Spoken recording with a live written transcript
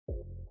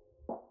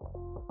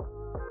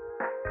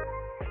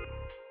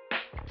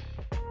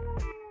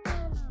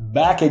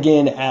Back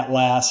again at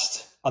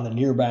last on the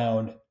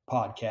Nearbound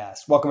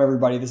podcast. Welcome,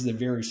 everybody. This is a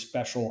very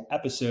special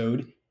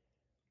episode.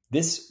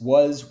 This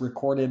was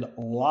recorded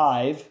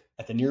live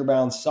at the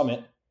Nearbound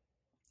Summit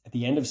at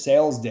the end of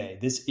sales day.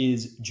 This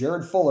is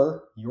Jared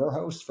Fuller, your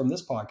host from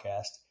this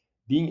podcast,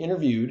 being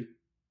interviewed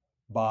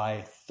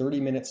by 30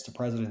 Minutes to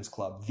President's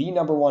Club, the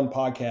 #1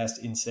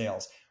 podcast in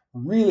sales.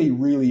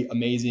 Really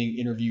amazing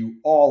interview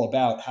all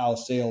about how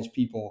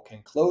salespeople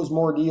can close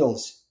more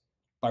deals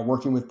by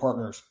working with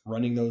partners,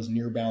 running those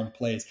nearbound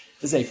plays.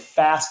 This is a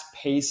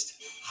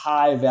fast-paced,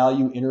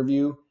 high-value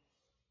interview.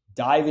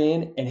 Dive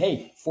in and,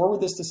 hey,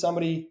 forward this to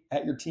somebody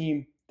at your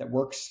team that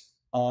works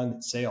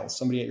on sales,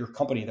 somebody at your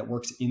company that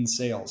works in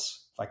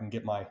sales, if I can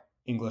get my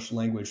English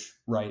language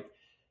right.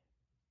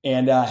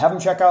 And have them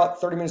check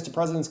out 30 Minutes to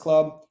President's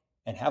Club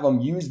and have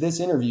them use this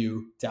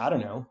interview to, I don't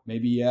know,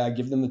 maybe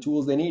give them the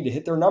tools they need to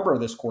hit their number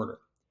this quarter.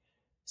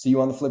 See you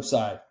on the flip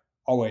side.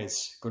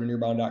 Always go to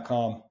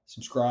nearbound.com,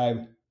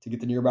 subscribe to get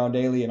the Nearbound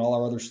Daily and all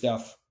our other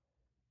stuff.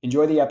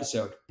 Enjoy the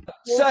episode.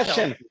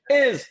 Session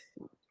is,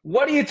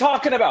 what are you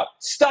talking about?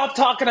 Stop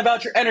talking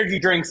about your energy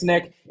drinks,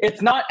 Nick.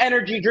 It's not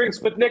energy drinks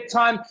with Nick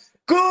time.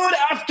 Good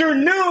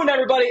afternoon,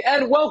 everybody,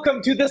 and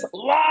welcome to this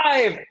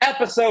live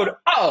episode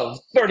of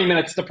 30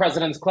 Minutes to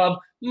President's Club.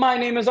 My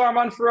name is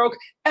Armand Farrokh,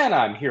 and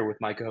I'm here with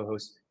my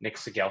co-host, Nick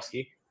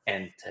Cegeleski.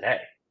 And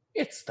today,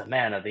 it's the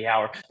man of the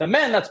hour, the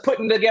man that's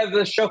putting together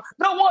this show,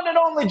 the one and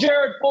only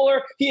Jared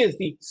Fuller. He is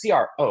the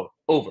CRO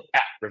over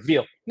at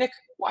Reveal. Nick,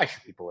 why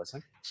should people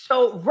listen?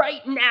 So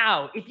right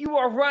now, if you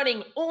are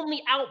running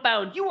only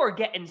outbound, you are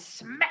getting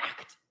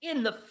smacked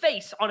in the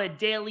face on a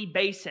daily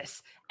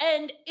basis.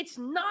 And it's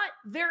not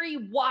very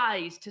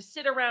wise to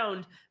sit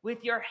around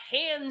with your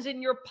hands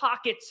in your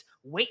pockets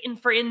waiting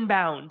for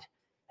inbound.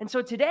 And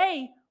so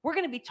today, we're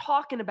going to be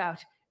talking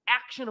about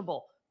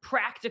actionable,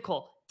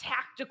 practical,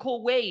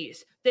 tactical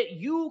ways that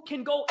you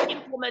can go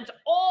implement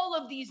all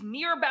of these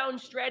nearbound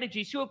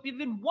strategies. So if you've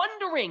been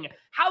wondering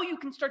how you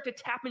can start to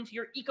tap into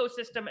your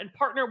ecosystem and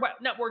partner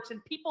networks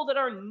and people that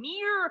are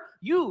near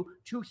you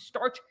to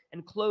start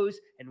and close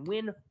and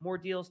win more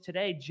deals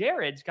today,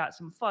 Jared's got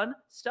some fun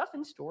stuff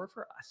in store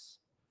for us.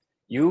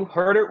 You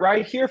heard it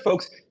right here,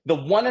 folks. The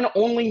one and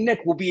only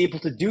Nick will be able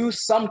to do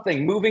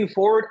something moving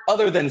forward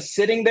other than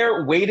sitting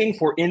there waiting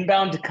for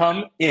inbound to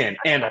come in.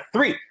 And a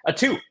 3, a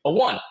 2, a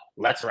 1,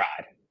 let's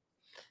ride.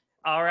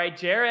 All right,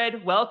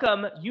 Jared,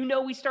 welcome. You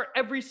know we start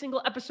every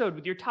single episode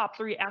with your top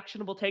 3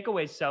 actionable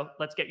takeaways, so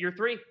let's get your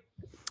 3.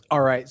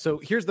 All right, so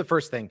here's the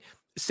first thing.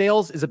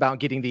 Sales is about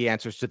getting the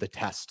answers to the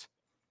test,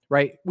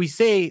 right? We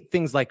say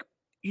things like,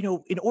 you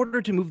know, in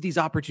order to move these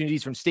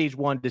opportunities from stage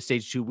 1 to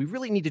stage 2, we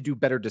really need to do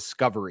better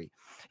discovery.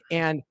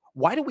 And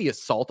why do we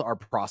assault our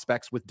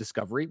prospects with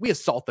discovery? We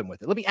assault them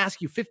with it. Let me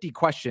ask you 50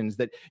 questions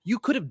that you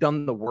could have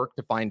done the work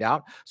to find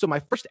out. So my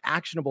first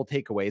actionable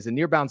takeaway is a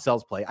nearbound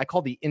sales play I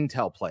call the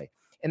intel play.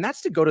 And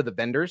that's to go to the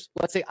vendors.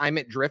 Let's say I'm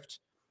at Drift,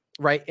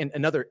 right? And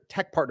another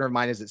tech partner of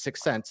mine is at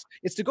 6 Cents.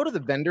 It's to go to the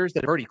vendors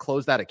that have already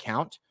closed that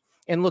account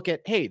and look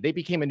at, hey, they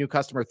became a new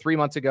customer 3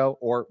 months ago,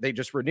 or they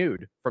just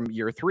renewed from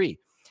year 3.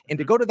 And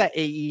to go to that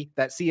AE,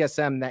 that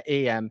CSM, that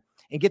AM,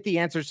 and get the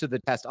answers to the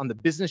test on the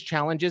business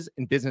challenges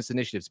and business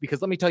initiatives.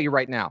 Because let me tell you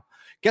right now,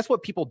 guess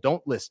what people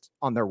don't list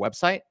on their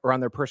website or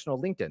on their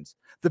personal LinkedIns?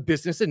 The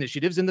business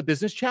initiatives and the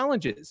business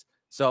challenges.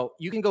 So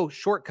you can go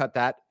shortcut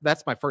that.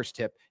 That's my first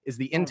tip, is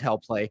the intel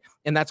play.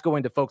 And that's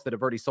going to folks that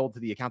have already sold to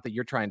the account that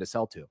you're trying to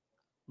sell to.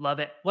 Love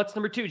it. What's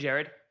number 2,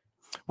 Jared?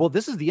 Well,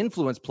 this is the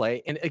influence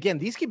play. And again,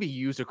 these can be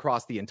used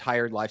across the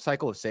entire life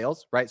cycle of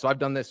sales, right? So I've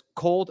done this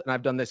cold and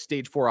I've done this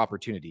stage 4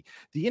 opportunity.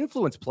 The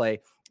influence play,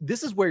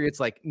 this is where it's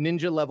like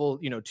ninja level,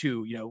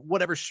 2,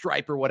 whatever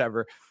stripe or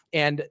whatever.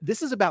 And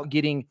this is about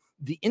getting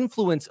the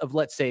influence of,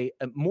 let's say,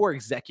 a more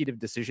executive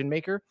decision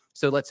maker.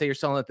 So let's say you're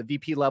selling at the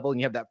VP level and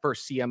you have that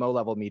first CMO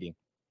level meeting.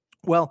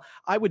 Well,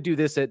 I would do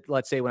this at,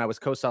 let's say, when I was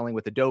co-selling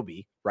with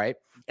Adobe, right?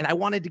 And I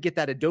wanted to get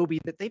that Adobe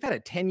that they've had a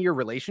 10-year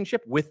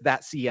relationship with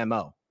that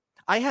CMO.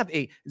 I have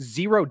a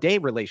 0-day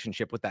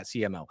relationship with that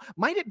CMO.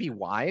 Might it be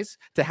wise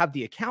to have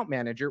the account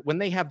manager, when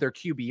they have their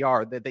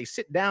QBR, that they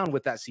sit down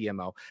with that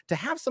CMO to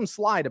have some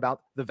slide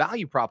about the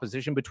value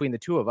proposition between the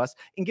two of us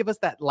and give us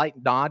that light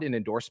nod and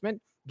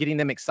endorsement, getting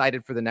them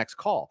excited for the next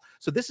call.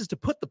 So this is to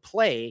put the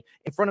play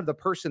in front of the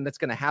person that's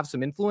going to have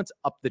some influence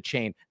up the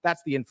chain.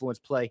 That's the influence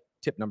play,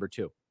 tip number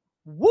 2.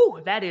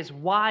 Woo, that is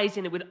wise.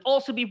 And it would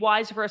also be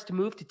wise for us to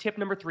move to tip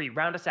number 3.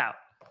 Round us out.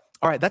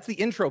 All right, that's the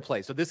intro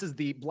play. So this is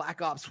the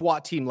Black Ops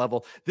SWAT team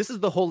level. This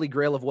is the holy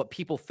grail of what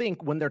people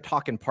think when they're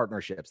talking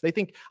partnerships. They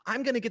think,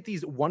 I'm going to get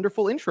these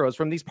wonderful intros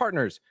from these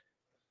partners.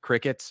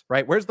 Crickets,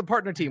 right? Where's the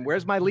partner team?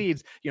 Where's my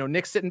leads?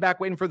 Nick's sitting back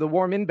waiting for the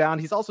warm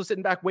inbound. He's also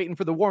sitting back waiting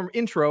for the warm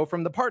intro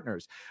from the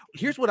partners.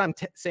 Here's what I'm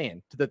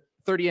saying to the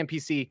 30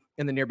 MPC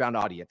in the Nearbound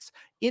audience.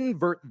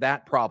 Invert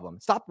that problem.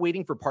 Stop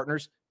waiting for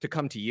partners to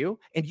come to you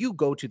and you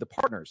go to the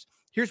partners.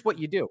 Here's what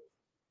you do.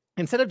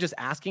 Instead of just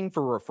asking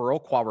for a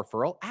referral, qua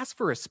referral, ask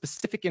for a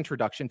specific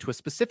introduction to a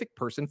specific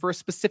person for a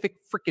specific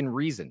freaking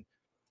reason.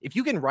 If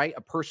you can write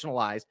a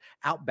personalized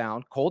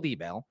outbound cold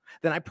email,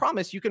 then I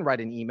promise you can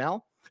write an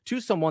email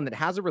to someone that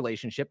has a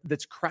relationship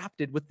that's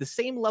crafted with the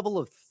same level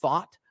of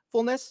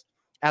thoughtfulness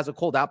as a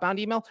cold outbound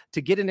email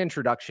to get an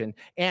introduction.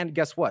 And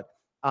guess what?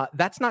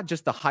 That's not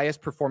just the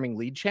highest performing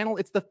lead channel.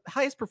 It's the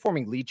highest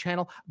performing lead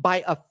channel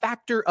by a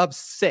factor of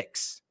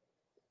 6.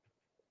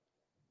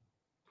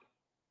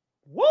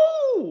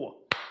 Woo!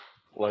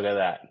 Look at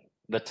that.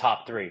 The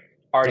top 3.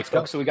 All right,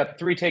 folks. So we got the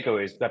 3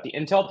 takeaways. We got the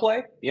intel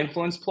play, the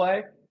influence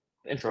play,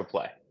 the intro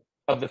play.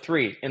 Of the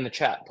 3 in the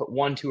chat, put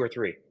 1, 2, or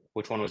 3.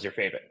 Which one was your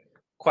favorite?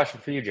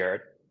 Question for you,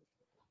 Jared.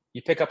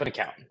 You pick up an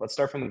account. Let's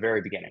start from the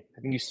very beginning.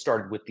 I think you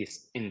started with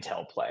this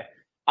intel play.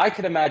 I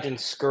could imagine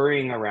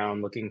scurrying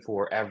around looking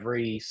for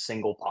every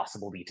single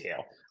possible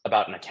detail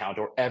about an account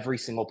or every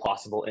single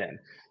possible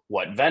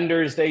what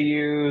vendors they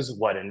use,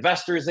 what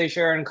investors they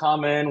share in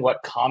common,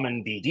 what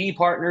common BD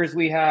partners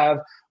we have,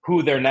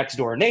 who their next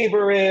door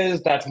neighbor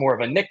is. That's more of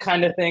a Nick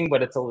kind of thing,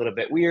 but it's a little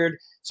bit weird.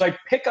 So I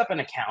pick up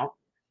an account.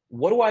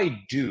 What do I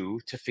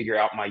do to figure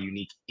out my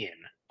unique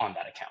on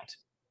that account?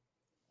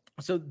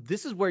 So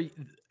this is where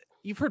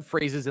you've heard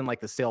phrases in like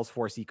the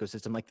Salesforce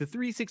ecosystem, like the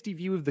 360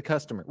 view of the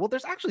customer. Well,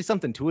 there's actually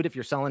something to it if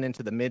you're selling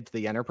into the mid to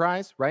the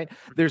enterprise, right?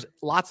 There's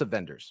lots of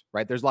vendors,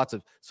 right? There's lots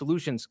of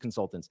solutions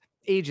consultants,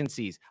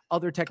 agencies,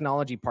 other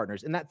technology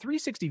partners. And that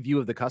 360 view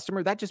of the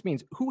customer, that just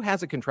means who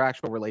has a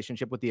contractual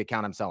relationship with the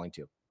account I'm selling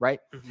to,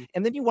 right? Mm-hmm.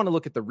 And then you want to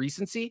look at the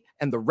recency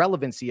and the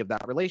relevancy of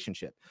that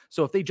relationship.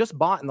 So if they just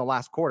bought in the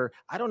last quarter,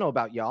 I don't know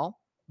about y'all,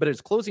 but is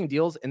closing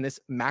deals in this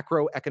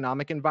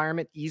macroeconomic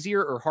environment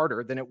easier or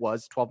harder than it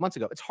was 12 months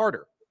ago? It's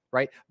harder.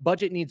 Right?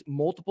 Budget needs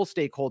multiple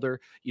stakeholder,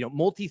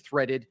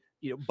 multi-threaded,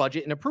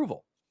 budget and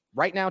approval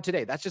right now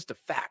today. That's just a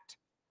fact.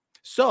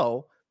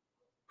 So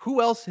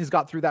who else has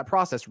got through that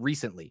process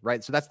recently,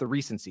 right? So that's the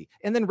recency.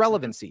 And then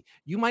relevancy.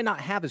 You might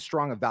not have as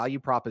strong a value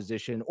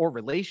proposition or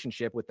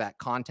relationship with that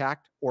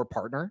contact or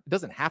partner. It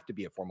doesn't have to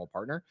be a formal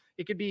partner.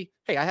 It could be,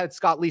 hey, I had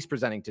Scott Leese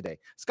presenting today.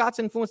 Scott's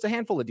influenced a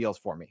handful of deals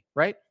for me,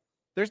 right?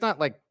 There's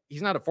not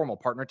he's not a formal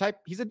partner type.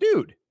 He's a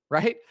dude,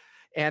 right?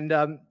 And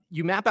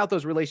you map out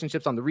those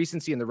relationships on the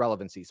recency and the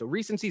relevancy. So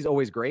recency is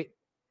always great,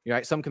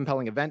 right? Some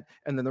compelling event.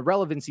 And then the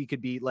relevancy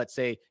could be, let's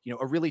say,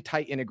 a really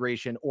tight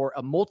integration or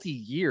a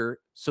multi-year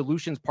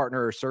solutions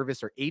partner or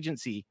service or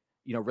agency,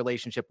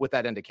 relationship with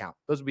that end account.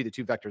 Those would be the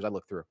 2 vectors I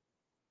look through.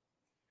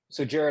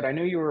 So Jared, I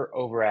know you were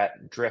over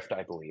at Drift,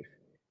 I believe.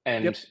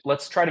 And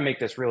Let's try to make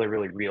this really,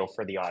 really real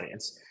for the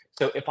audience.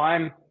 So if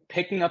I'm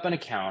picking up an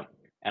account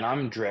and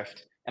I'm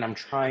Drift and I'm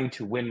trying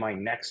to win my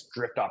next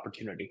Drift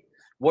opportunity,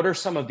 what are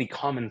some of the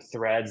common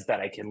threads that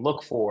I can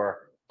look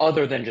for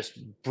other than just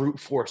brute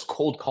force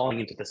cold calling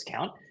into this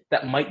account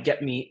that might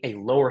get me a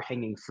lower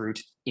hanging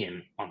fruit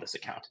on this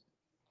account?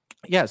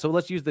 Yeah. So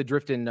let's use the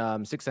Drift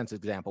in 6 Sense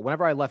example.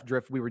 Whenever I left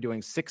Drift, we were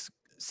doing six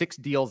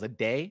deals a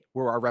day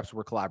where our reps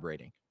were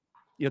collaborating.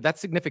 That's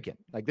significant.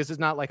 This is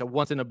not like a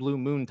once in a blue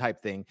moon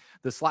type thing.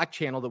 The Slack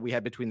channel that we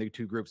had between the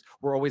 2 groups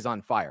were always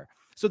on fire.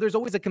 So there's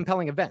always a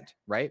compelling event,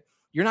 right?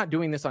 You're not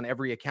doing this on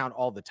every account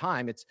all the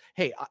time. It's,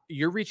 hey,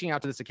 you're reaching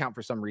out to this account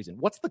for some reason.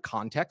 What's the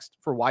context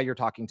for why you're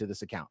talking to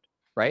this account,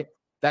 right?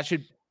 That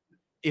should,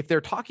 if they're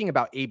talking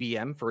about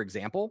ABM, for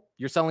example,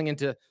 you're selling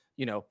into,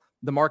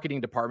 the marketing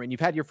department.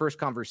 You've had your first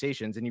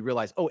conversations and you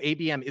realize, oh,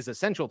 ABM is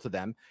essential to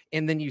them.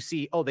 And then you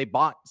see, oh, they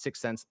bought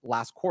 6 Sense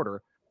last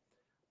quarter.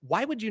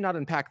 Why would you not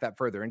unpack that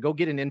further and go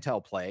get an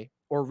intel play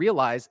or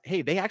realize,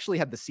 hey, they actually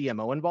had the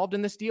CMO involved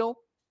in this deal?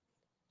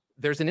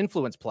 There's an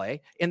influence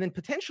play, and then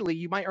potentially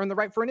you might earn the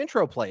right for an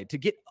intro play to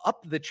get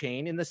up the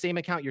chain in the same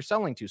account you're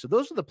selling to. So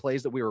those are the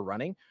plays that we were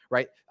running,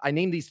 right? I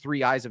named these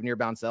 3 I's of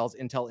Nearbound Sales: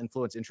 intel,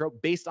 influence, intro,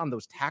 based on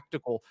those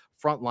tactical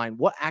frontline,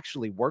 what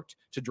actually worked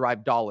to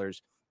drive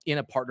dollars in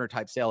a partner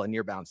type sale, a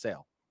Nearbound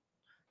sale.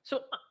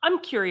 So I'm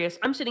curious,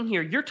 I'm sitting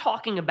here, you're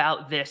talking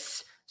about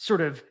this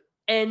sort of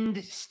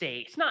end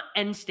state. It's not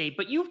end state,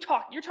 but you're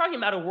talking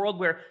about a world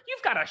where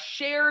you've got a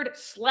shared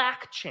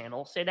Slack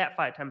channel, say that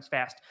 5 times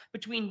fast,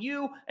 between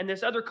you and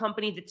this other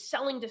company that's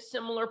selling to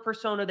similar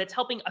persona, that's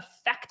helping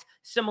affect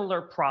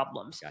similar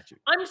problems. Got you.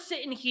 I'm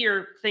sitting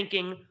here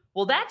thinking,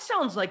 well, that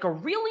sounds like a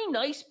really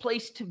nice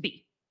place to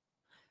be.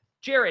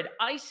 Jared,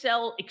 I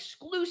sell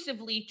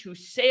exclusively to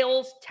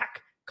sales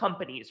tech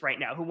companies right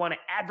now who want to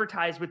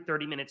advertise with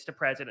 30 Minutes to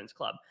President's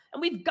Club.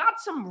 And we've got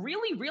some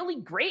really, really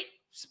great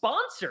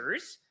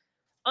sponsors.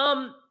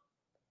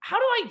 How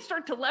do I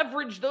start to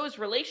leverage those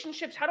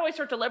relationships? How do I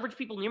start to leverage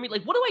people near me?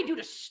 What do I do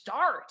to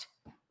start?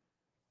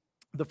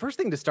 The first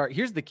thing to start,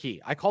 here's the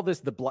key. I call this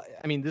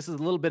this is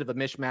a little bit of a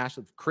mishmash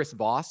of Chris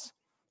Voss,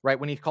 right?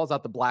 When he calls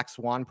out the black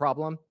swan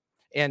problem.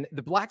 And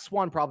the black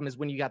swan problem is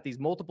when you got these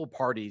multiple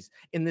parties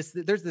and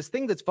there's this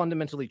thing that's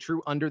fundamentally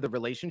true under the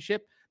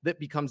relationship that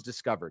becomes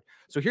discovered.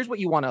 So here's what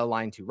you want to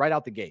align to right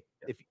out the gate.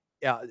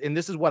 And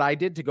this is what I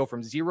did to go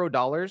from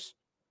 $0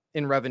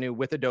 in revenue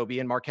with Adobe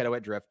and Marketo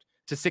at Drift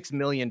to $6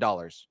 million,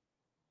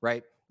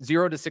 right?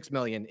 0 to 6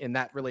 million in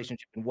that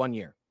relationship in 1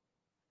 year.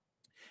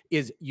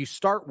 Is you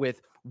start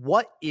with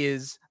what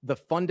is the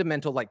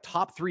fundamental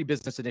top 3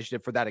 business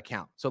initiative for that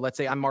account. So let's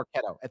say I'm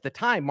Marketo. At the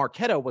time,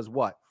 Marketo was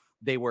what?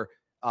 They were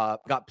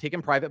got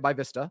taken private by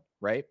Vista,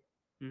 right?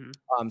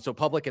 So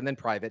public and then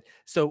private.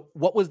 So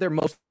what was their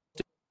most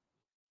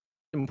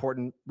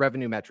important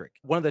revenue metric?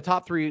 One of the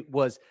top 3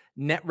 was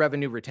net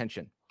revenue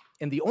retention.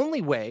 And the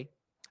only way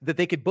that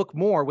they could book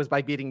more was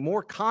by getting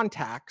more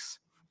contacts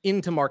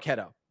into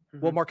Marketo.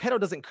 Well, Marketo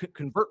doesn't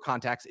convert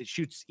contacts. It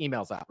shoots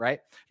emails out, right?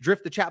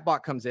 Drift, the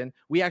chatbot, comes in.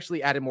 We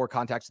actually added more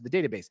contacts to the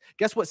database.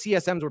 Guess what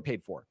CSMs were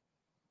paid for?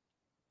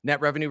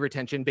 Net revenue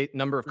retention,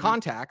 number of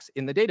contacts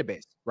in the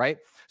database, right?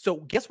 So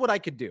guess what I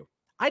could do?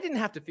 I didn't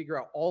have to figure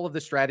out all of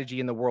the strategy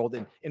in the world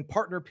and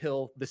partner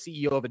pill the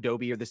CEO of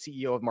Adobe or the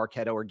CEO of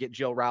Marketo or get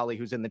Jill Rowley,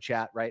 who's in the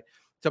chat, right?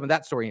 Some of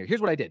that story here. Here's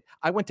what I did.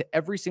 I went to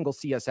every single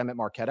CSM at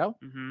Marketo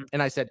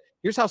and I said,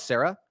 here's how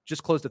Sarah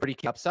just closed a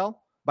 30K upsell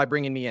by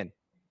bringing me in.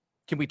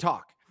 Can we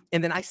talk?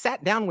 And then I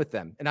sat down with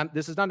them, and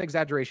this is not an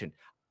exaggeration.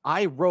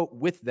 I wrote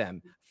with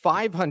them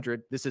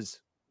 500, this is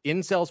in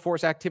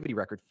Salesforce activity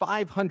record,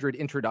 500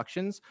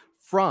 introductions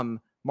from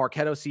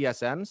Marketo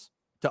CSMs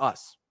to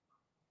us.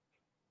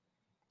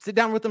 Sit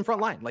down with them front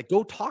line. Like,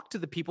 go talk to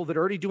the people that are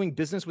already doing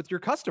business with your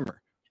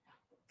customer.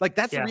 Like,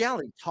 that's the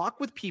reality.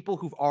 Talk with people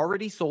who've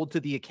already sold to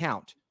the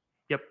account.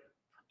 Yep.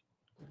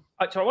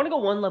 So I want to go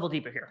one level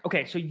deeper here.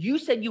 Okay, so you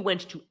said you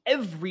went to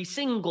every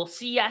single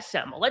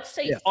CSM. Let's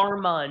say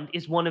Armand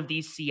is one of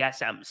these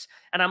CSMs,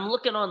 and I'm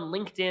looking on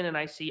LinkedIn and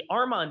I see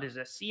Armand is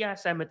a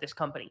CSM at this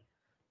company.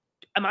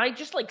 Am I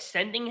just like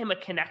sending him a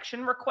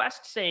connection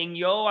request saying,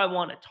 yo, I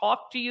want to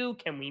talk to you.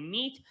 Can we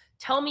meet?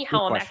 Tell me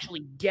how I'm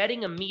actually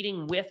getting a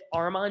meeting with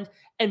Armand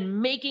and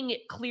making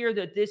it clear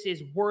that this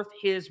is worth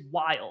his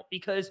while,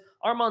 because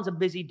Armand's a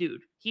busy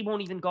dude. He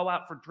won't even go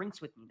out for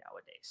drinks with me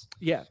nowadays.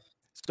 Yeah.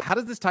 So how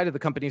does this tie to the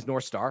company's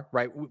North Star,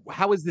 right?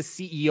 How is the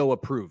CEO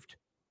approved,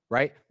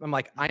 right? I'm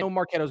like, I know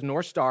Marketo's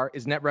North Star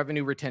is net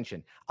revenue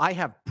retention. I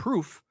have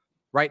proof,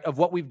 right, of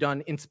what we've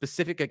done in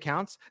specific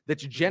accounts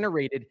that's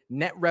generated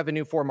net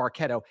revenue for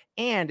Marketo,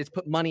 and it's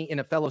put money in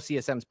a fellow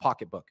CSM's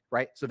pocketbook,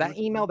 right? So that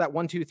email, that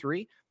 1, 2,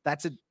 3,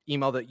 that's an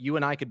email that you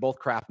and I could both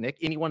craft, Nick.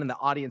 Anyone in the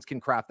audience can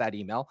craft that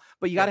email,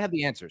 but you got to have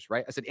the answers,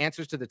 right? I said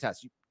answers to the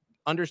test. You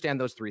understand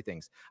those 3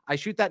 things. I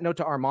shoot that note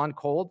to Armand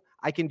cold.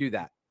 I can do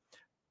that.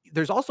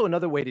 There's also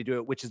another way to do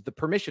it, which is the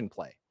permission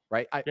play,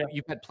 right?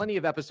 You've had plenty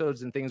of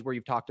episodes and things where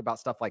you've talked about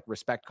stuff like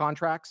respect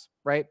contracts,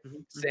 right?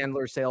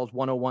 Sandler Sales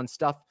 101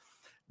 stuff.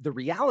 The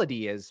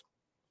reality is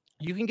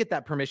you can get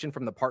that permission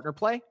from the partner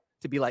play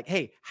to be like,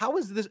 hey, how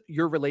is this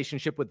your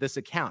relationship with this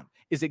account?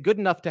 Is it good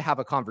enough to have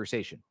a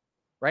conversation,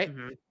 right?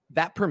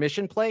 That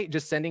permission play,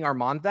 just sending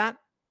Armand that,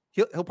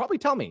 he'll probably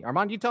tell me,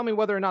 Armand, you tell me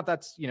whether or not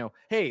that's, you know,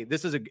 hey,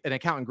 this is an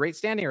account in great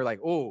standing, or like,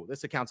 oh,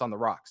 this account's on the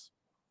rocks.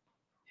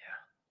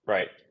 Yeah.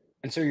 Right.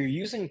 And so you're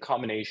using a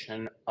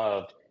combination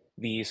of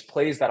these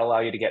plays that allow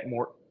you to get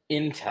more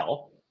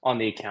intel on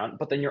the account,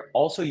 but then you're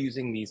also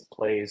using these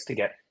plays to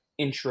get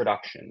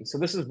introductions. So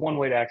this is one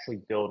way to actually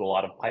build a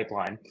lot of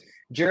pipeline.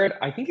 Jared,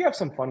 I think you have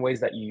some fun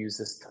ways that you use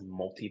this to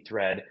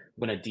multi-thread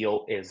when a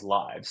deal is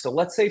live. So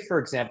let's say, for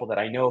example, that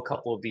I know a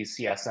couple of these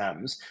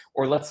CSMs,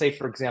 or let's say,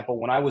 for example,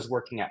 when I was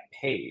working at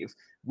Pave,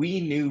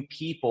 we knew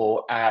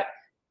people at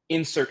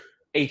insert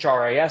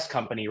HRIS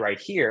company right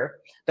here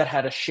that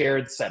had a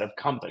shared set of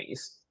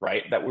companies,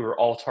 right, that we were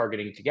all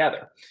targeting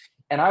together.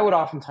 And I would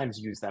oftentimes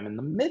use them in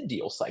the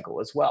mid-deal cycle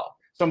as well.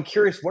 So I'm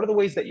curious, what are the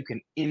ways that you can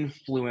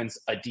influence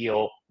a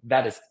deal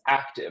that is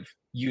active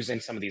using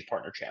some of these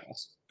partner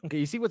channels? Okay,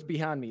 you see what's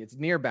behind me? It's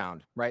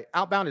nearbound, right?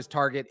 Outbound is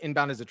target,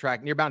 inbound is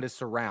attract, nearbound is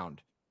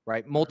surround,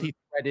 right?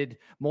 Multi-threaded,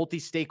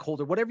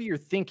 multi-stakeholder, whatever you're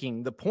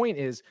thinking. The point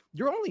is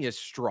you're only as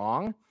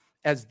strong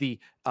as the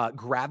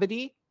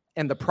gravity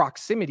and the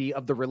proximity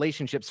of the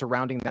relationship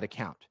surrounding that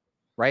account,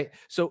 right?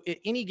 So at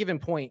any given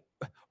point,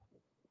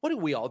 what do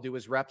we all do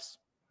as reps?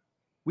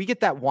 We get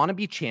that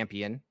wannabe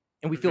champion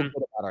and we feel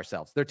good about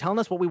ourselves. They're telling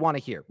us what we want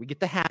to hear. We get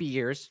the happy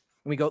ears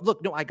and we go,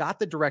 look, no, I got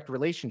the direct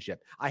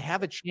relationship. I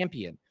have a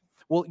champion.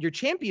 Well, your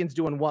champion's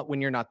doing what when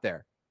you're not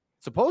there?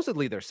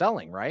 Supposedly they're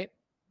selling, right?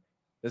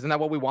 Isn't that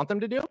what we want them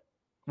to do?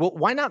 Well,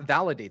 why not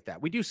validate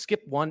that? We do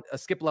skip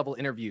level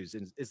interviews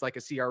is like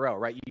a CRO,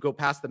 right? You go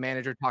past the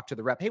manager, talk to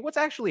the rep. Hey, what's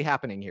actually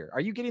happening here?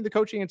 Are you getting the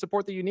coaching and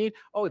support that you need?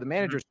 Oh, the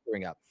manager's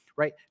screwing up,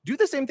 right? Do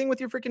the same thing with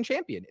your freaking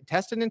champion.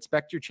 Test and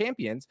inspect your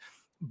champions,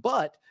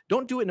 but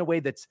don't do it in a way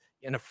that's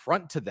an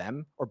affront to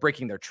them or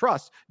breaking their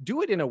trust.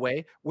 Do it in a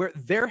way where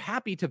they're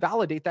happy to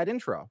validate that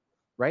intro,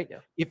 right?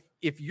 Yeah.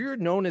 If you're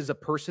known as a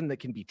person that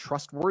can be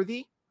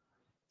trustworthy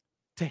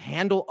to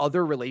handle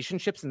other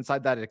relationships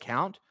inside that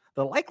account,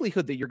 the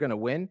likelihood that you're going to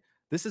win.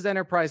 This is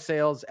enterprise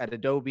sales at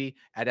Adobe,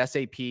 at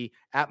SAP,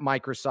 at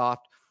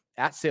Microsoft,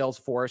 at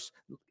Salesforce.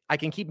 I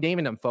can keep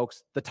naming them,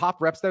 folks. The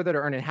top reps there that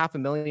are earning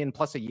 $500,000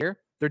 plus a year,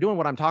 they're doing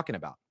what I'm talking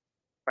about.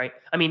 Right.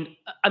 I mean,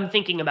 I'm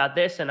thinking about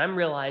this and I'm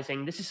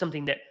realizing this is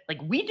something that like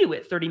we do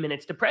at 30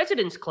 Minutes to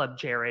President's Club,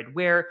 Jared,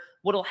 where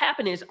what'll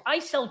happen is I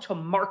sell to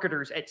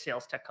marketers at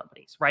sales tech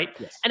companies, right?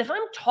 Yes. And if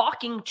I'm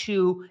talking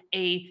to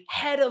a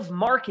head of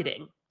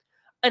marketing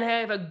and I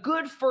have a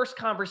good first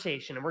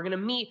conversation and we're going to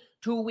meet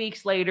 2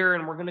 weeks later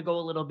and we're going to go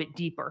a little bit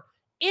deeper,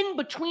 in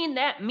between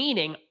that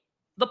meeting,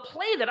 The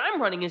play that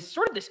I'm running is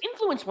sort of this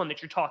influence one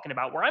that you're talking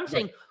about, where I'm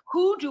saying,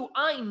 who do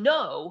I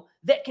know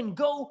that can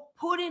go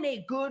put in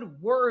a good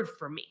word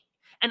for me?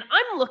 And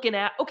I'm looking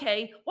at,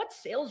 okay, what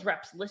sales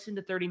reps listen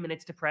to 30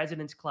 Minutes to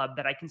President's Club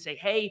that I can say,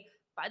 hey,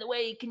 by the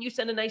way, can you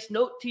send a nice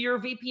note to your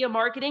VP of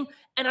marketing?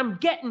 And I'm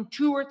getting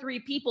 2 or 3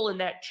 people in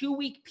that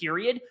 2-week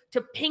period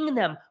to ping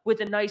them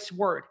with a nice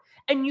word.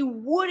 And you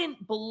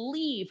wouldn't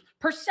believe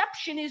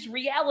perception is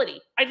reality.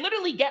 I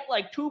literally get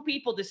like 2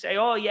 people to say,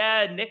 oh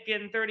yeah, Nick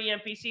and 30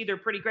 MPC, they're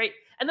pretty great.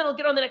 And then I'll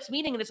get on the next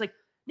meeting and it's like,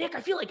 Nick,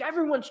 I feel like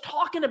everyone's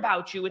talking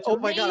about you. It's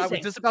amazing. My God, I was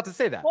just about to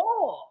say that.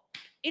 Oh,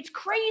 it's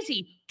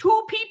crazy.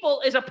 2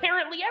 people is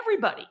apparently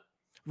everybody.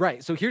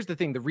 Right. So here's the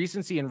thing, the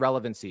recency and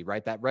relevancy,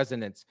 right? That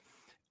resonance.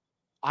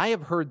 I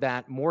have heard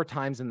that more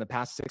times in the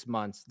past 6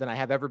 months than I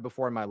have ever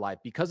before in my life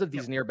because of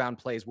these nearbound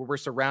plays where we're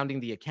surrounding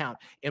the account.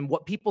 And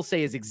what people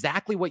say is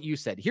exactly what you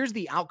said. Here's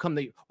the outcome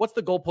what's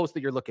the goalpost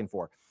that you're looking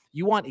for?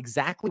 You want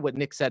exactly what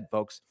Nick said,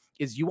 folks,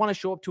 is you want to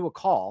show up to a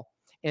call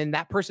and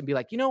that person be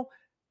like,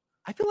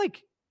 I feel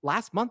like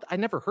last month I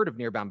never heard of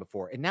Nearbound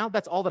before. And now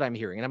that's all that I'm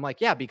hearing. And I'm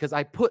like, yeah, because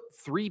I put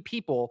 3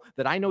 people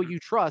that I know you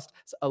trust,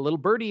 a little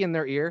birdie in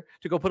their ear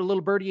to go put a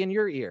little birdie in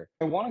your ear.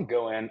 I want to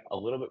go in a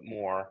little bit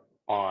more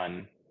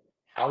on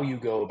how you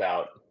go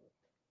about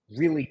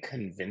really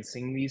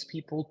convincing these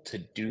people to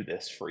do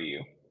this for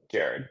you,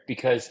 Jared,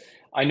 because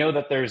I know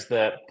that there's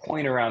the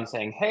point around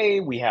saying, hey,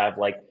 we have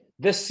like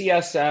this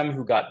CSM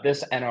who got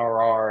this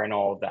NRR and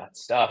all of that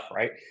stuff,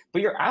 right?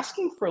 But you're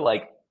asking for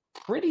like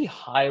pretty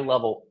high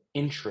level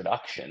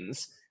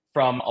introductions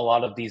from a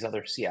lot of these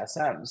other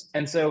CSMs.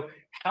 And so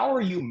how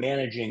are you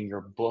managing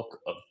your book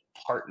of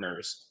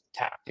partners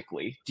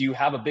tactically? Do you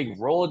have a big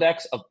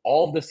Rolodex of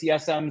all of the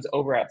CSMs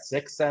over at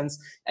 6 Sense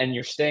and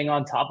you're staying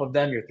on top of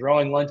them? You're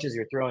throwing lunches,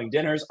 you're throwing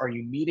dinners. Are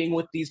you meeting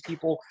with these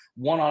people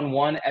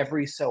one-on-one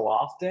every so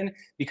often?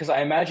 Because I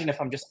imagine if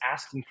I'm just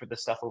asking for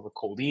this stuff over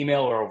cold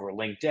email or over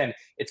LinkedIn,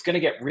 it's going to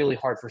get really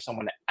hard for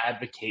someone to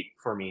advocate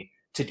for me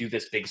to do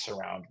this big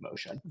surround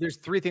motion. There's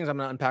 3 things I'm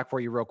going to unpack for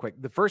you real quick.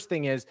 The first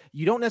thing is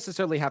you don't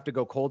necessarily have to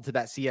go cold to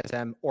that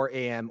CSM or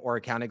AM or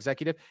account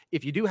executive.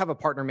 If you do have a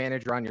partner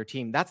manager on your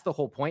team, that's the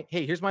whole point.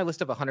 Hey, here's my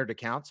list of 100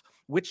 accounts.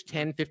 Which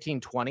 10,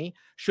 15, 20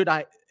 should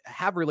I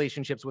have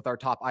relationships with our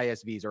top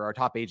ISVs or our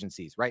top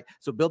agencies, right?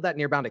 So build that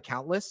Nearbound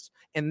account list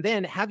and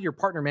then have your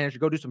partner manager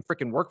go do some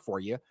freaking work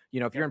for you.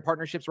 If you're in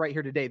partnerships right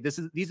here today,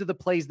 these are the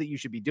plays that you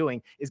should be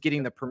doing, is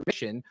getting the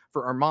permission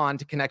for Armand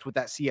to connect with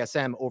that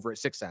CSM over at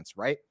 6 Sense,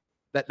 right?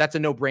 That's a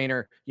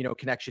no-brainer,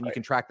 connection. You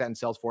can track that in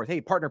Salesforce. Hey,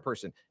 partner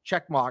person,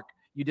 check mark.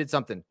 You did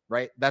something,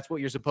 right? That's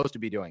what you're supposed to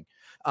be doing.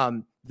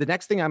 The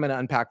next thing I'm going to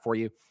unpack for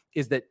you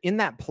is that in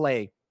that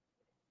play,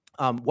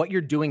 what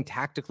you're doing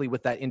tactically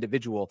with that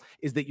individual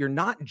is that you're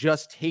not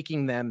just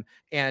taking them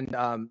and,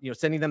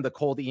 sending them the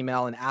cold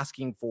email and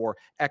asking for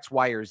X,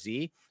 Y, or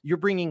Z. You're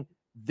bringing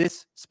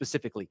this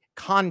specifically,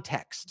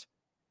 context.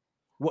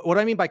 What do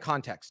I mean by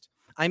context?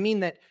 I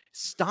mean that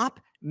stop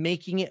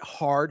making it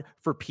hard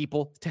for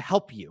people to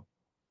help you.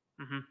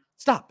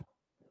 Stop,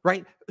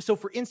 right? So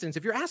for instance,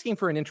 if you're asking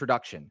for an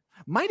introduction,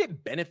 might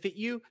it benefit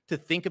you to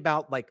think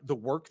about like the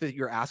work that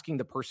you're asking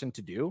the person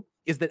to do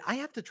is that I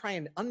have to try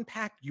and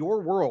unpack your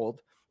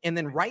world and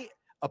then write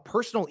a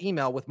personal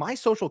email with my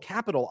social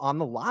capital on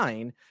the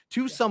line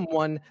to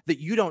someone that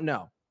you don't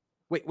know.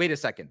 Wait a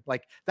second.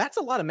 Like that's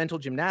a lot of mental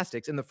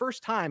gymnastics. And the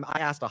first time I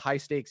asked a high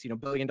stakes,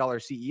 $1 billion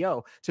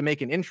CEO to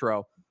make an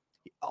intro,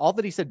 all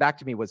that he said back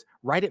to me was,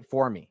 write it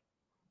for me.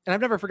 And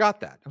I've never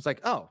forgot that. I was like,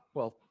 oh,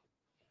 well,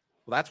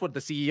 that's what the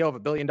CEO of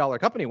 $1 billion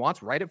company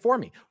wants. Write it for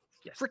me.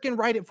 Yes. Freaking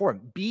write it for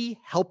him. Be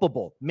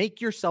helpable.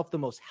 Make yourself the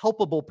most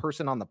helpable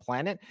person on the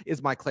planet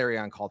is my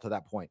clarion call to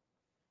that point.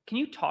 Can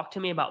you talk to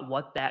me about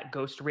what that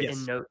ghost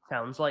written note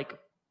sounds like?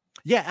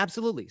 Yeah,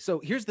 absolutely. So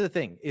here's the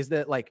thing is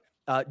that like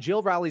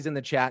Jill Rowley's in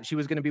the chat. She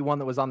was going to be one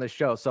that was on the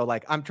show. So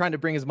like, I'm trying to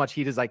bring as much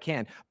heat as I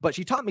can, but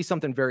she taught me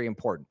something very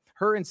important.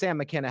 Her and Sam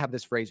McKenna have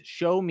this phrase,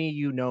 show me,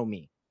 you know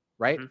me,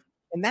 right?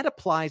 And that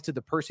applies to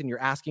the person you're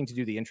asking to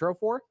do the intro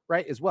for,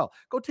 right? As well.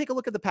 Go take a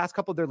look at the past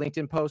couple of their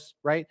LinkedIn posts,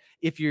 right?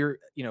 If you're,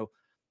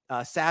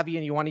 savvy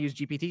and you want to use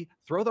GPT,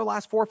 throw their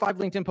last 4 or 5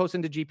 LinkedIn posts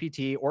into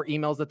GPT or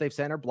emails that they've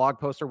sent or blog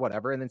posts or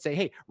whatever, and then say,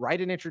 hey,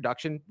 write an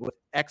introduction with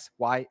X,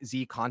 Y,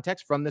 Z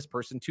context from this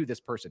person to this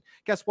person.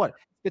 Guess what?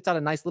 It's out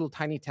a nice little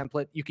tiny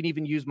template. You can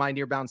even use my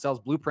Nearbound Sales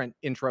Blueprint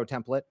intro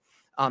template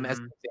as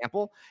an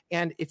example,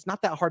 and it's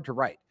not that hard to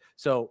write.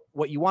 So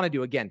what you want to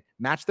do, again,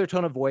 match their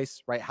tone of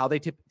voice, right? How they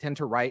tend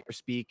to write or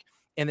speak,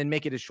 and then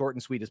make it as short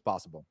and sweet as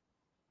possible.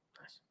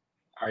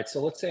 All right.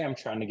 So let's say I'm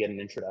trying to get an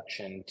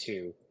introduction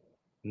to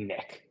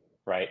Nick,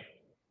 right?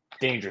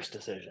 Dangerous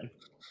decision,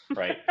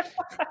 right?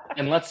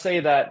 And let's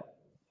say that,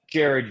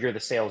 Jared, you're the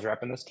sales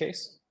rep in this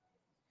case,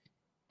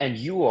 and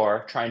you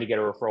are trying to get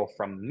a referral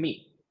from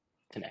me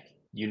to Nick.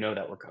 You know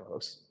that we're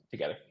co-hosts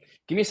together.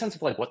 Give me a sense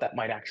of like what that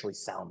might actually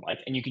sound like.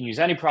 And you can use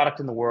any product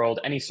in the world,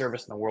 any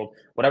service in the world,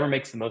 whatever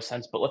makes the most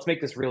sense. But let's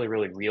make this really,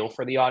 really real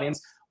for the audience.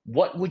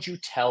 What would you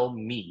tell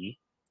me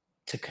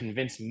to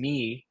convince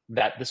me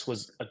that this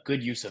was a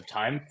good use of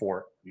time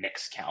for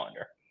Nick's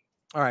calendar?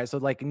 All right. So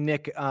like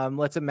Nick,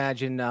 let's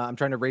imagine I'm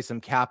trying to raise some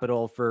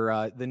capital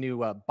for the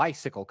new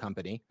bicycle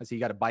company. I see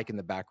you got a bike in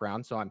the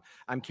background. So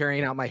I'm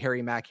carrying out my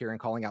Harry Mack here and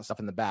calling out stuff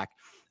in the back.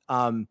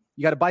 You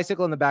got a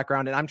bicycle in the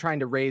background, and I'm trying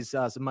to raise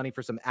some money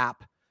for some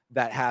app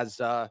that has,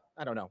 I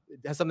don't know, it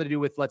has something to do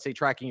with, let's say,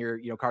 tracking your,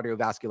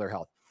 cardiovascular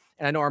health.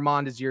 And I know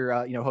Armand is your,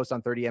 host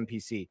on 30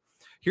 MPC.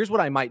 Here's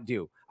what I might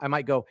do. I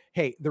might go,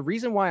 hey, the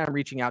reason why I'm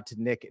reaching out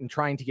to Nick and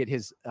trying to get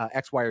his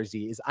X, Y, or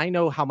Z is I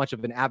know how much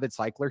of an avid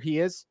cycler he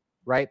is,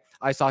 right?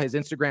 I saw his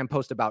Instagram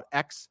post about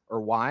X or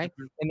Y.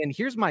 And then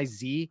here's my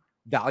Z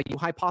value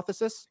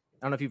hypothesis.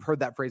 I don't know if you've heard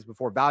that phrase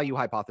before, value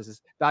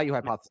hypothesis.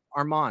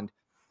 Armand,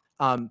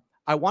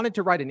 I wanted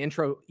to write an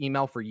intro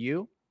email for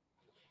you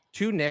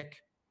to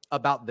Nick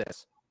about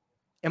this.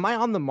 Am I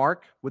on the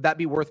mark? Would that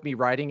be worth me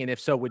writing? And if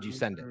so, would you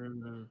send it?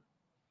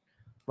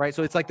 Right.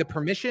 So it's like the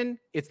permission,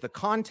 it's the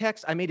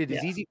context. I made it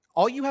as easy.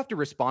 All you have to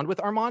respond with,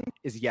 Armand,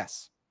 is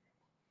yes.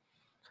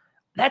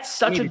 That's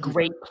such a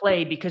great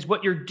play, because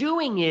what you're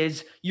doing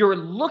is you're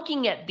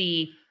looking at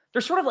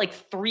there's sort of like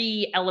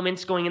three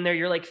elements going in there.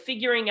 You're like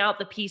figuring out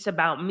the piece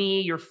about me.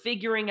 You're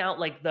figuring out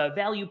like the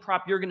value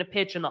prop you're going to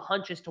pitch and the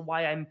hunch as to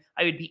why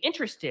I would be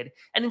interested.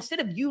 And instead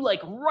of you like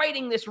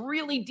writing this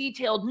really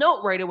detailed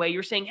note right away,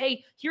 you're saying,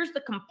 hey, here's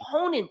the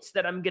components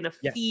that I'm going to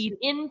feed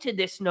into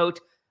this note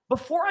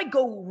before I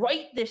go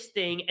write this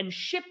thing and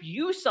ship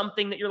you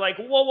something that you're like,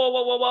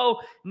 whoa.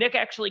 Nick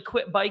actually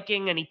quit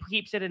biking and he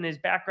keeps it in his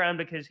background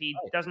because he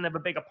doesn't have a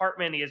big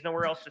apartment. He has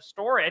nowhere else to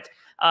store it.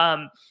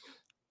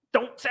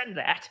 Don't send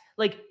that.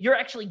 Like, you're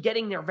actually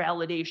getting their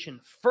validation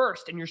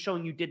first, and you're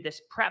showing you did this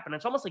prep, and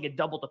it's almost like a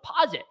double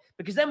deposit,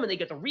 because then when they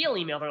get the real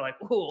email, they're like,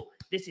 oh,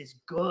 this is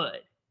good.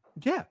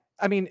 Yeah.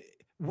 I mean,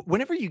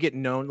 whenever you get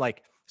known,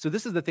 like, so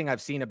this is the thing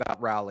I've seen about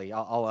Rowley.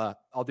 I'll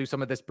do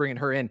some of this, bringing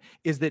her in,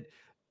 is that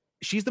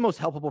she's the most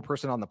helpable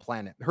person on the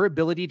planet. Her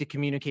ability to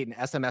communicate in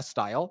SMS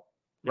style,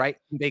 right?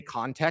 Convey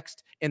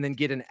context and then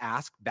get an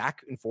ask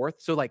back and forth.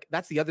 So like,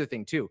 that's the other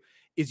thing too,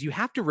 is you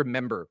have to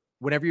remember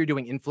whenever you're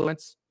doing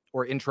influence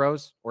or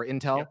intros or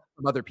intel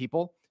from other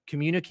people,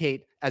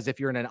 communicate as if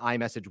you're in an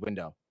iMessage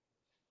window,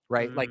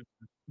 right? Like,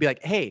 be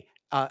like, hey,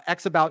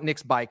 X about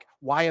Nick's bike,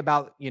 Y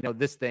about,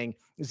 this thing,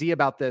 Z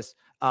about this.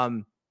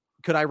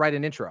 Could I write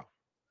an intro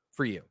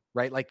for you?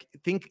 Right? Like,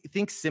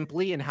 think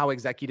simply, and how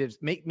executives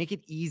make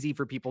it easy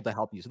for people to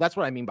help you. So that's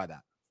what I mean by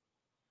that.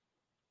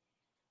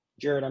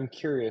 Jared, I'm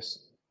curious,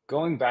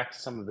 going back to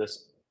some of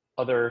this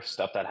other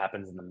stuff that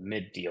happens in the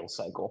mid-deal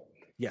cycle.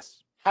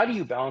 Yes. How do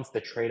you balance the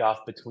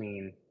trade-off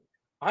between,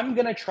 I'm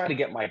going to try to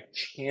get my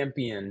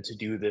champion to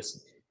do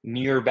this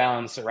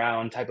nearbound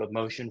surround type of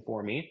motion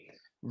for me,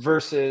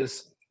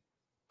 versus,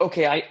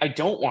 okay, I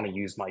don't want to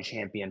use my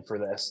champion for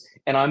this,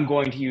 and I'm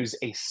going to use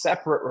a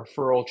separate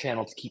referral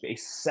channel to keep a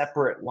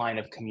separate line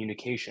of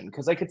communication.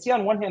 Because I could see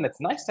on one hand,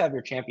 it's nice to have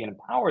your champion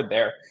empowered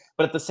there,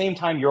 but at the same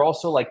time, you're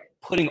also like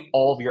putting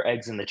all of your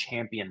eggs in the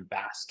champion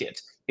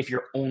basket if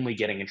you're only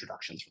getting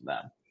introductions from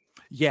them.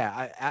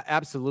 Yeah,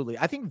 absolutely.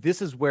 I think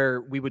this is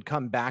where we would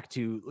come back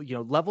to,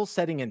 level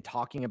setting and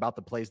talking about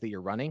the plays that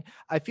you're running.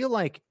 I feel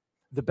like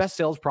the best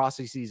sales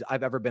processes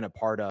I've ever been a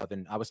part of.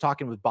 And I was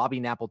talking with Bobby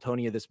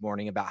Napoltonia this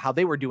morning about how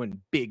they were doing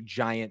big,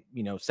 giant,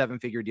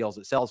 7-figure deals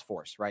at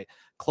Salesforce, right?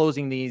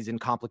 Closing these in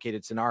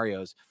complicated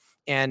scenarios.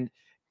 And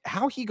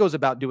how he goes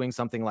about doing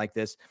something like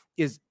this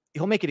is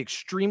he'll make it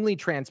extremely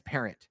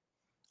transparent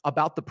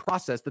about the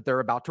process that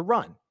they're about to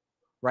run,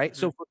 right?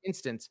 So for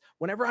instance,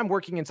 whenever I'm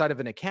working inside of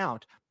an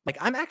account, like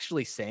I'm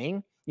actually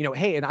saying,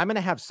 hey, and I'm going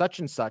to have such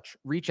and such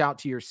reach out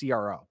to your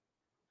CRO,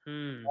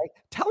 right?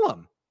 Tell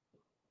them.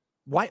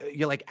 Why?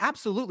 You're like,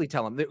 absolutely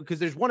tell them, because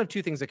there's one of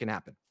two things that can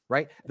happen,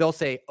 right? They'll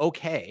say,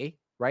 okay,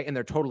 right? And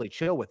they're totally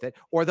chill with it,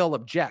 or they'll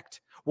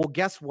object. Well,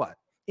 guess what?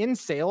 In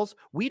sales,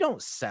 we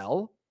don't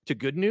sell to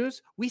good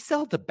news. We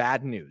sell to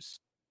bad news.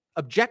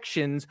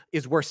 Objections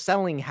is where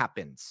selling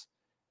happens,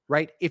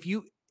 right?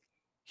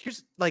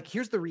 Here's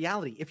the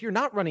reality. If you're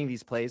not running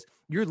these plays,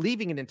 you're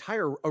leaving an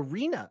entire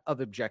arena of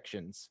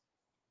objections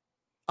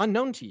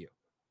unknown to you.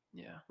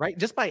 Yeah. Right.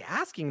 Just by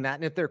asking that.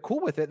 And if they're cool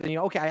with it, then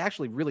okay, I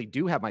actually really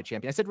do have my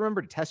champion. I said,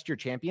 remember to test your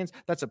champions.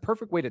 That's a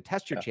perfect way to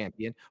test your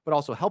champion, but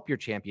also help your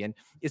champion,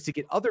 is to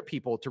get other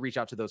people to reach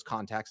out to those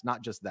contacts,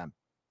 not just them.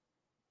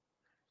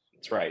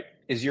 That's right.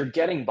 Is you're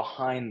getting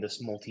behind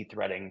this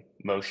multi-threading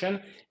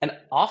motion. And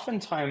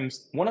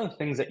oftentimes one of the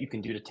things that you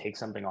can do to take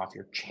something off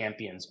your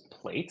champion's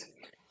plate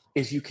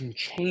is you can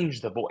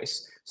change the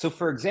voice. So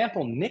for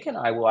example, Nick and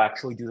I will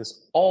actually do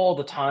this all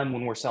the time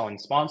when we're selling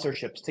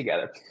sponsorships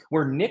together,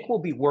 where Nick will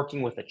be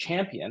working with a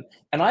champion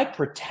and I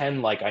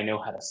pretend like I know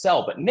how to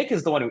sell, but Nick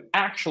is the one who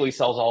actually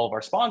sells all of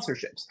our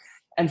sponsorships.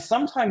 And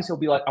sometimes he'll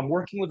be like, I'm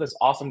working with this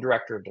awesome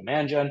director of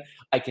demand gen.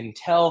 I can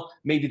tell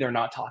maybe they're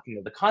not talking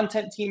to the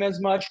content team as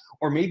much,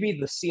 or maybe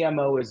the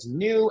CMO is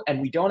new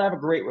and we don't have a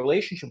great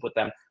relationship with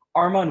them.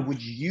 Armand,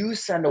 would you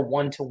send a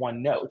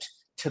one-to-one note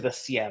to the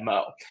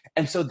CMO.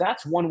 And so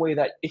that's one way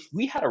that if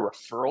we had a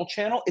referral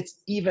channel,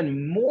 it's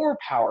even more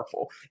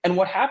powerful. And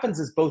what happens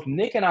is both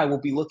Nick and I will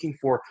be looking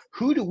for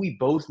who do we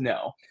both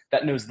know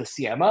that knows the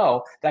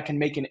CMO that can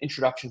make an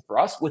introduction for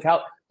us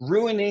without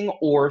ruining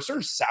or sort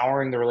of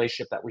souring the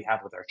relationship that we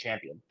have with our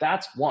champion.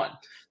 That's one.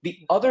 The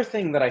other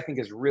thing that I think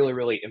is really,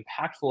 really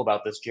impactful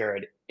about this,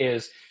 Jared,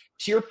 is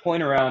to your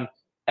point around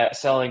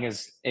selling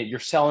is you're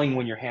selling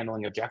when you're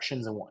handling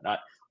objections and whatnot.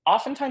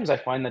 Oftentimes I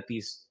find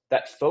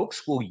that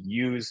folks will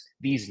use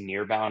these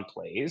nearbound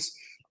plays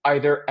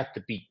either at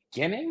the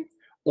beginning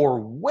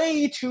or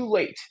way too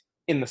late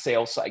in the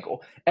sales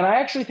cycle. And I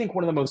actually think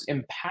one of the most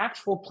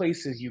impactful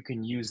places you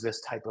can use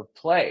this type of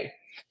play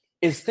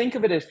is think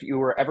of it if you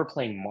were ever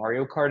playing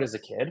Mario Kart as a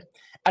kid.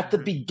 At the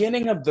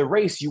beginning of the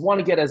race, you want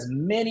to get as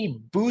many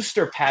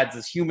booster pads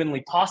as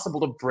humanly possible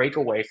to break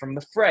away from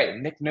the fray.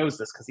 Nick knows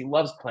this because he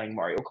loves playing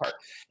Mario Kart.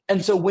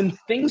 And so when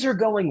things are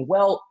going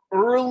well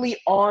early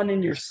on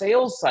in your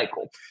sales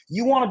cycle,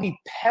 you want to be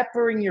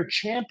peppering your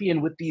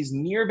champion with these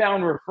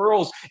nearbound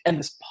referrals and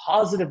this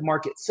positive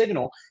market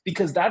signal,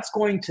 because that's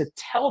going to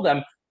tell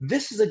them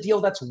this is a deal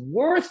that's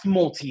worth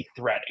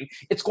multi-threading.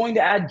 It's going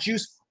to add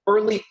juice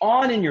early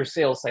on in your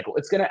sales cycle.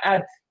 It's going to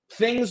add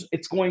things,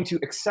 it's going to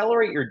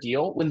accelerate your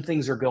deal when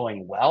things are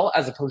going well,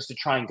 as opposed to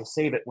trying to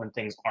save it when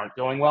things aren't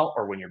going well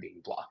or when you're being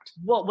blocked.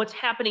 Well, what's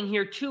happening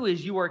here too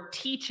is you are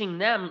teaching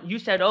them. You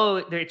said, oh,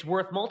 it's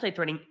worth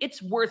multi-threading.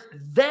 It's worth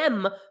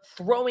them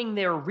throwing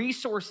their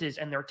resources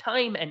and their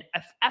time and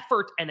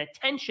effort and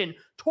attention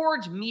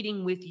towards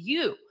meeting with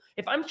you.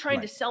 If I'm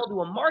trying to sell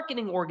to a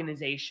marketing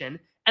organization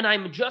and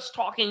I'm just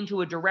talking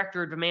to a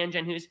director of demand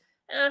gen who's,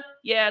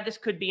 yeah, this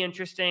could be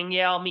interesting.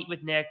 Yeah, I'll meet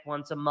with Nick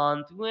once a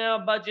month.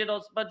 Well,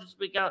 budget's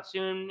week out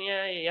soon.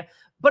 Yeah.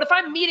 But if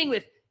I'm meeting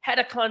with head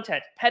of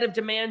content, head of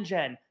demand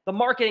gen, the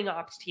marketing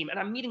ops team, and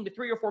I'm meeting with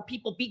 3 or 4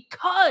 people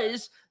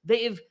because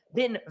they've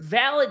been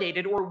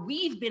validated or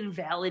we've been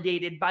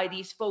validated by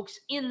these folks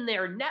in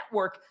their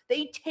network,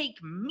 they take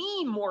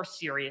me more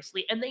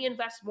seriously and they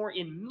invest more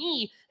in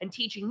me and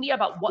teaching me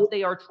about what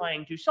they are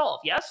trying to solve.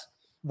 Yes?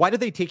 Why do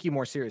they take you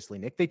more seriously,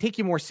 Nick? They take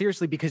you more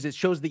seriously because it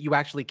shows that you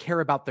actually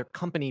care about their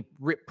company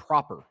writ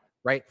proper,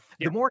 right?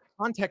 Yeah. The more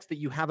context that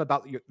you have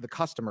about the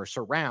customer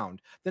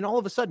surround, then all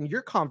of a sudden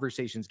your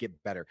conversations get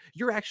better.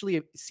 You're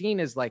actually seen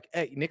as like,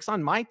 hey, Nick's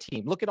on my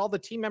team. Look at all the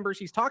team members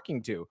he's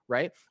talking to,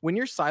 right? When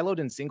you're siloed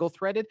and single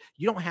threaded,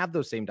 you don't have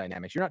those same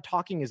dynamics. You're not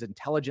talking as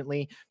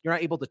intelligently. You're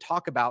not able to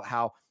talk about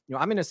how, you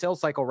know, I'm in a sales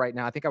cycle right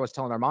now. I think I was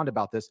telling Armand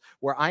about this,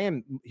 where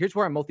here's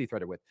where I'm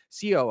multi-threaded with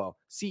COO,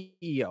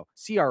 CEO,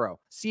 CRO,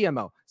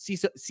 CMO,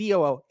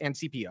 COO, and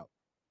CPO,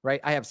 right?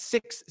 I have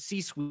 6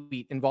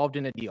 C-suite involved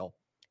in a deal,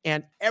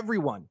 and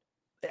every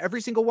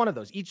single one of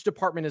those, each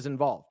department is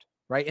involved,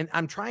 right? And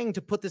I'm trying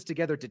to put this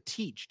together to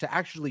teach, to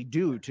actually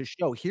do, to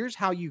show, here's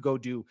how you go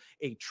do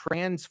a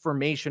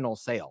transformational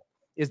sale,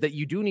 is that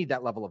you do need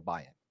that level of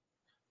buy-in.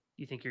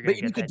 You think you're going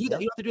to get that? You could do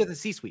that. You don't have to do it at the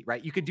C-suite,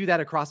 right? You could do that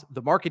across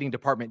the marketing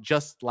department,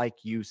 just like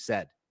you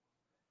said.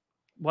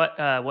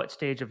 What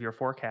stage of your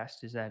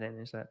forecast is that in?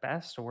 Is that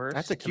best or worse?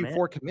 That's a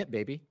Q4 commit,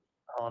 baby.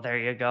 Oh, there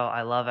you go.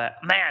 I love it.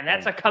 Man,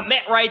 that's a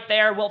commit right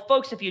there. Well,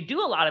 folks, if you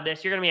do a lot of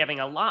this, you're going to be having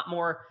a lot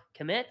more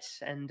commits.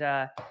 And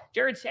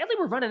Jared, sadly,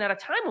 we're running out of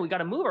time and we got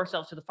to move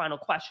ourselves to the final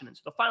question. And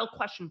so the final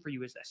question for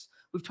you is this.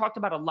 We've talked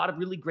about a lot of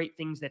really great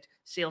things that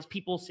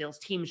salespeople, sales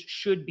teams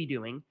should be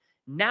doing.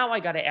 Now I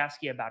got to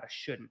ask you about a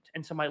shouldn't.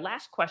 And so my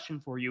last question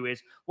for you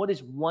is, what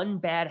is one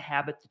bad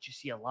habit that you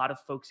see a lot of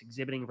folks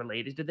exhibiting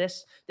related to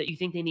this that you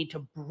think they need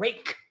to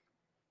break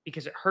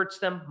because it hurts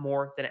them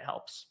more than it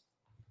helps?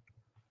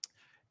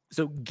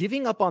 So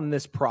giving up on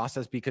this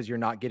process because you're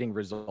not getting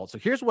results. So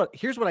here's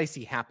what I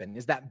see happen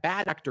is that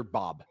bad actor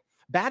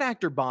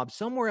Bob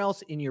somewhere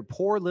else in your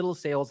poor little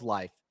sales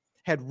life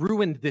had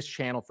ruined this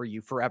channel for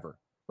you forever.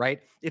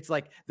 Right? It's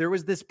like there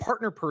was this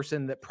partner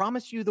person that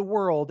promised you the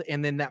world,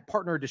 and then that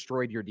partner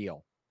destroyed your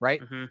deal. Right?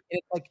 And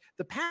it's like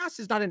the past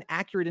is not an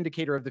accurate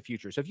indicator of the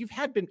future. So if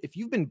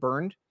you've been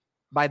burned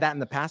by that in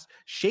the past,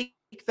 shake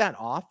that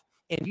off,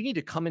 and you need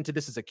to come into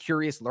this as a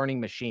curious learning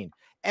machine.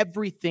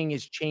 Everything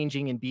is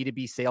changing in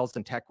B2B sales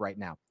and tech right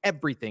now.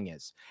 Everything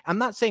is. I'm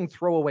not saying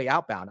throw away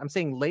outbound. I'm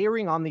saying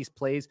layering on these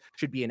plays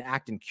should be an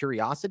act in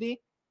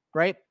curiosity,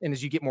 right? And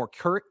as you get more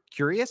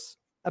curious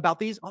about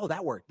these, oh,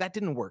 that worked, that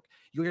didn't work,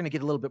 you're going to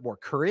get a little bit more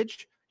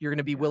courage. You're going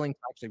to be willing to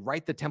actually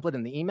write the template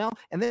in the email,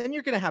 and then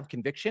you're going to have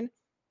conviction.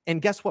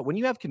 And guess what? When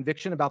you have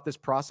conviction about this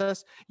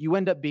process, you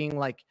end up being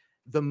like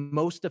the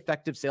most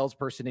effective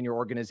salesperson in your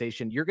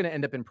organization. You're going to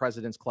end up in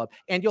President's Club,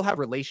 and you'll have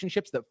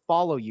relationships that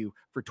follow you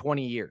for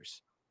 20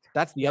 years.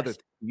 That's the other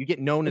thing. You get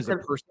known as a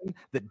person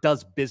that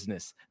does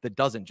business, that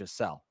doesn't just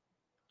sell.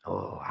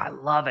 Oh, I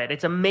love it.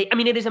 It's amazing. I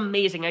mean, it is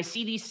amazing. I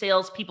see these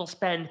salespeople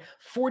spend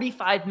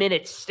 45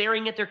 minutes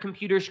staring at their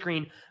computer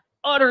screen,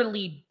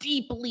 utterly,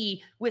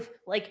 deeply, with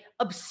like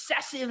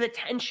obsessive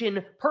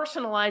attention,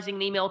 personalizing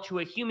an email to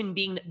a human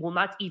being that will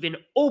not even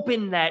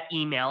open that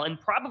email. And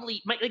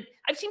probably,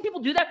 I've seen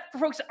people do that for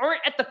folks that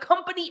aren't at the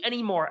company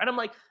anymore. And I'm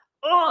like,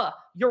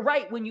 You're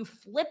right. When you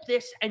flip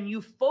this and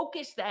you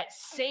focus that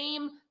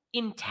same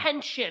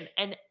intention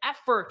and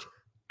effort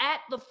at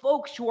the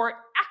folks who are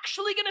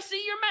actually going to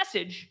see your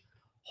message,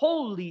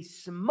 holy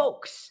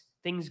smokes,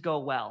 things go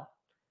well.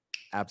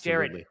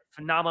 Absolutely. Jared,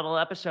 phenomenal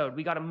episode.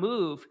 We got to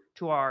move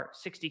to our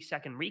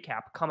 60-second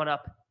recap coming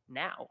up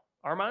now.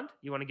 Armand,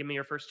 you want to give me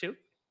your first two?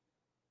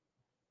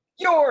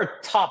 Your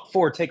top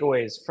 4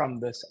 takeaways from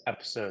this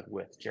episode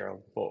with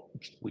Gerald Fuller.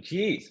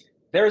 Jeez,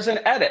 there's an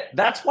edit.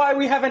 That's why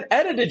we have an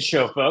edited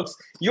show, folks.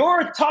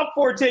 Your top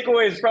 4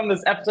 takeaways from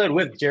this episode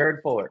with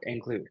Jared Fuller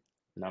include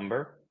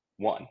number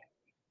 1,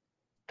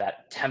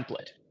 that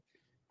template.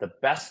 The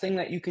best thing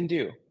that you can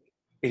do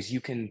is you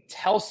can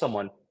tell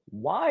someone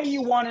why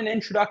you want an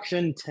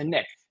introduction to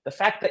Nick. The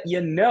fact that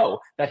you know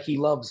that he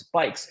loves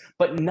bikes,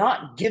 but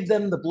not give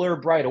them the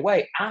blurb right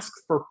away. Ask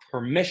for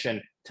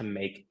permission to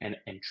make an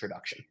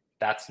introduction.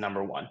 That's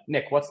number 1.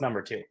 Nick, what's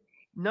number 2?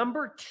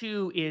 Number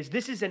 2 is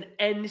this is an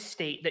end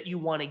state that you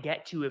want to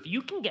get to. If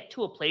you can get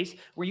to a place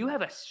where you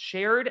have a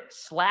shared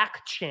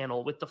Slack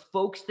channel with the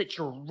folks that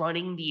you're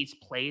running these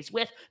plays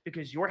with,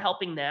 because you're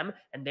helping them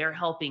and they're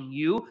helping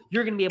you,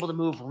 you're going to be able to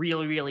move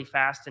really, really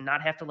fast and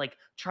not have to like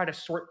try to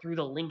sort through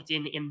the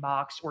LinkedIn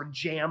inbox or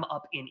jam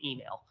up in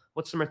email.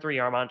 What's number 3,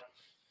 Armand?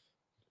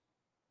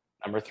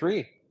 Number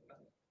 3,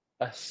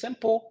 a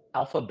simple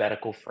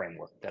alphabetical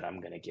framework that I'm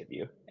going to give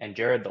you. And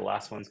Jared, the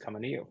last one's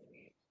coming to you.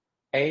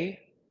 A,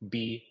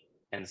 B,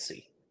 and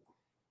C.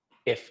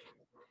 If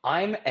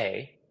I'm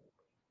A,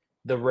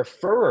 the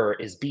referrer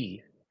is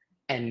B,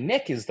 and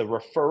Nick is the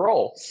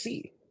referral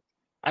C,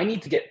 I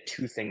need to get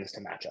 2 things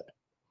to match up.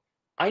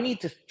 I need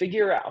to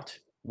figure out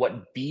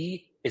what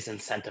B is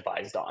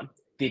incentivized on.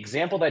 The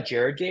example that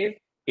Jared gave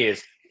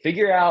is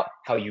figure out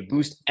how you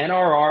boost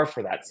NRR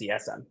for that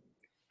CSM.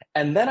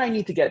 And then I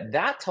need to get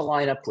that to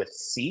line up with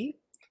C,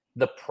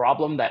 the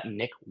problem that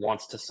Nick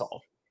wants to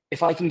solve.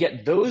 If I can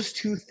get those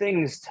 2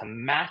 things to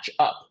match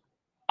up,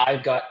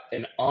 I've got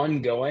an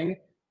ongoing,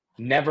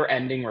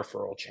 never-ending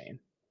referral chain.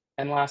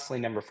 And lastly,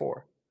 number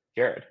 4,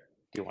 Jared,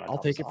 do you want to? I'll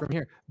take it from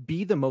here.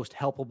 Be the most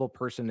helpable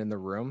person in the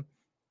room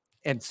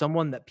and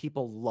someone that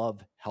people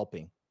love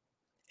helping.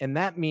 And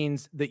that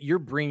means that you're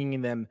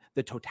bringing them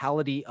the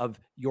totality of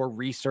your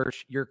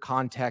research, your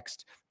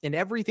context, and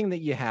everything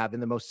that you have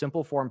in the most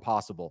simple form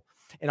possible.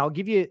 And I'll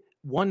give you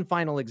one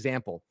final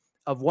example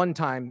of one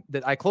time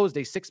that I closed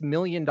a $6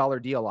 million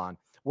deal on,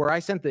 where I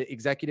sent the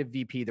executive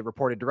VP that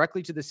reported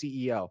directly to the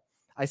CEO.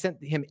 I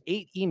sent him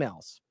 8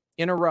 emails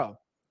in a row,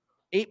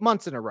 8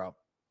 months in a row,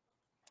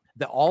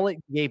 that all it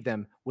gave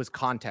them was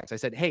context. I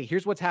said, hey,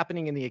 here's what's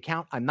happening in the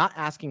account. I'm not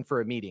asking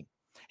for a meeting.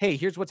 Hey,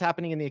 here's what's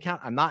happening in the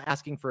account. I'm not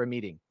asking for a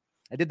meeting.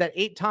 I did that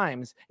 8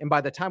 times. And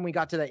by the time we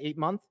got to that 8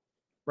 month,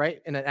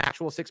 right, in an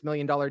actual $6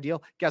 million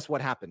deal, guess what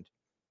happened?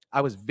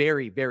 I was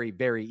very, very,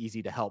 very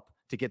easy to help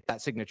to get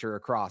that signature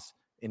across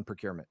in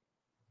procurement.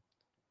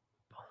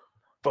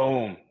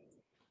 Boom.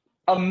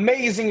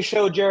 Amazing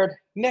show, Jared.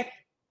 Nick,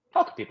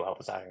 how can people help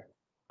us out here?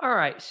 All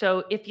right.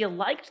 So if you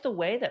liked the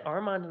way that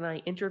Armand and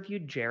I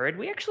interviewed Jared,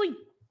 we actually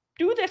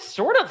do this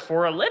sort of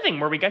for a living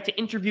where we get to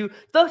interview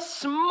the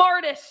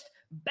smartest,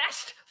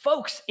 best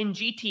folks in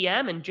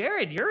GTM. And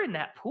Jared, you're in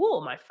that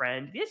pool, my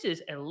friend. This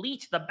is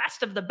elite, the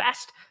best of the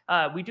best.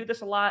 We do this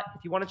a lot.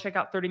 If you want to check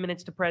out 30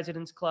 Minutes to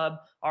President's Club,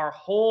 our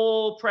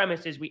whole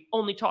premise is we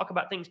only talk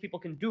about things people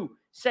can do,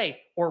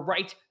 say, or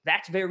write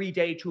that very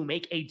day to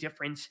make a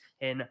difference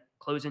in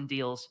closing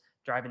deals,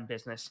 driving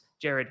business.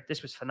 Jared,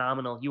 this was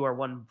phenomenal. You are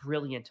one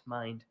brilliant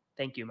mind.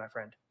 Thank you, my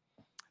friend.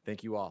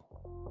 Thank you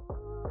all.